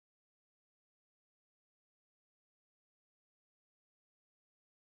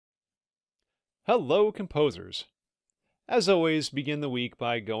Hello, composers! As always, begin the week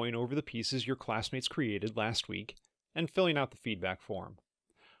by going over the pieces your classmates created last week and filling out the feedback form.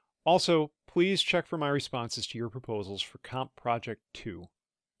 Also, please check for my responses to your proposals for Comp Project 2.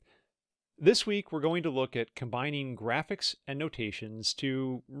 This week, we're going to look at combining graphics and notations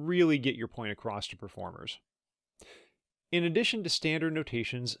to really get your point across to performers. In addition to standard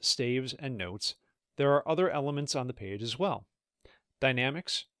notations, staves, and notes, there are other elements on the page as well.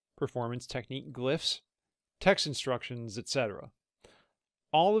 Dynamics, performance technique glyphs, text instructions, etc.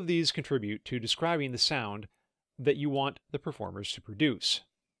 All of these contribute to describing the sound that you want the performers to produce.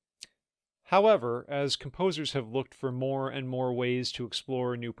 However, as composers have looked for more and more ways to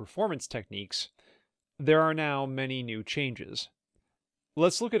explore new performance techniques, there are now many new changes.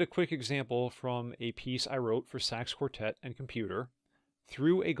 Let's look at a quick example from a piece I wrote for sax quartet and computer,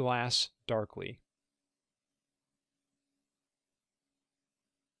 Through a Glass Darkly.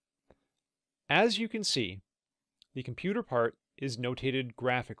 As you can see, the computer part is notated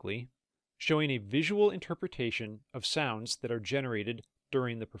graphically, showing a visual interpretation of sounds that are generated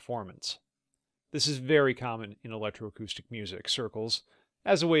during the performance. This is very common in electroacoustic music circles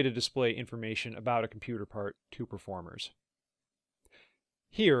as a way to display information about a computer part to performers.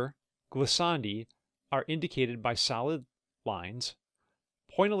 Here, glissandi are indicated by solid lines,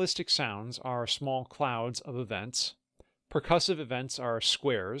 pointillistic sounds are small clouds of events, percussive events are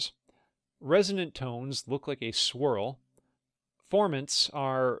squares, resonant tones look like a swirl, formants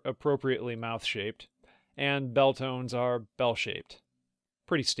are appropriately mouth-shaped, and bell tones are bell-shaped.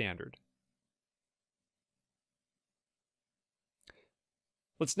 Pretty standard.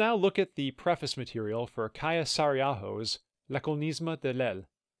 Let's now look at the preface material for Kaya Sariaho's L'Iconisme de l'aile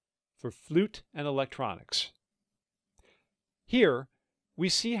for flute and electronics. Here, we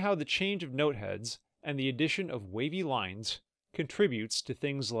see how the change of note heads and the addition of wavy lines contributes to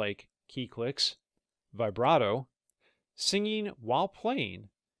things like key clicks, vibrato, singing while playing,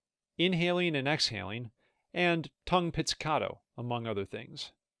 inhaling and exhaling, and tongue pizzicato, among other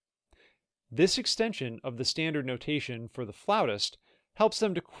things. This extension of the standard notation for the flautist helps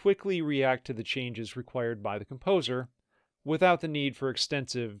them to quickly react to the changes required by the composer without the need for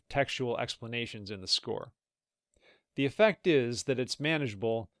extensive textual explanations in the score. The effect is that it's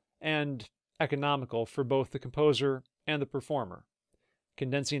manageable and economical for both the composer and the performer,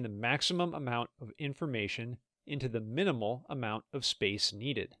 condensing the maximum amount of information into the minimal amount of space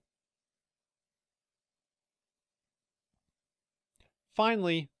needed.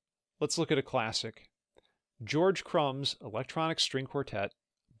 Finally, let's look at a classic, George Crumb's Electronic String Quartet,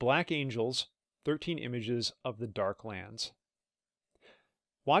 Black Angels, 13 Images of the Dark Lands.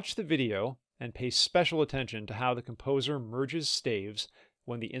 Watch the video and pay special attention to how the composer merges staves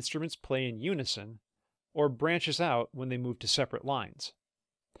when the instruments play in unison or branches out when they move to separate lines.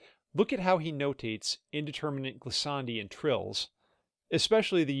 Look at how he notates indeterminate glissandi and trills,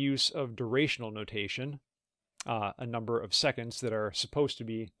 especially the use of durational notation, a number of seconds that are supposed to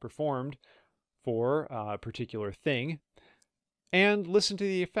be performed for a particular thing, and listen to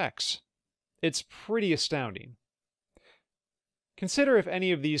the effects. It's pretty astounding. Consider if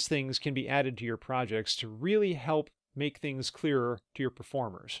any of these things can be added to your projects to really help make things clearer to your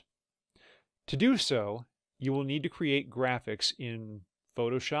performers. To do so, you will need to create graphics in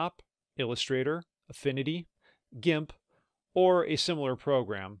Photoshop, Illustrator, Affinity, GIMP, or a similar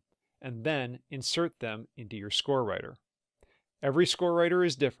program, and then insert them into your score writer. Every score writer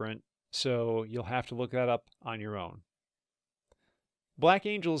is different, so you'll have to look that up on your own. Black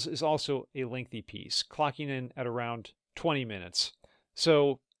Angels is also a lengthy piece, clocking in at around 20 minutes,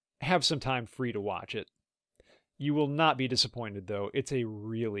 so have some time free to watch it. You will not be disappointed though, it's a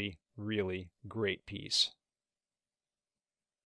really, really great piece.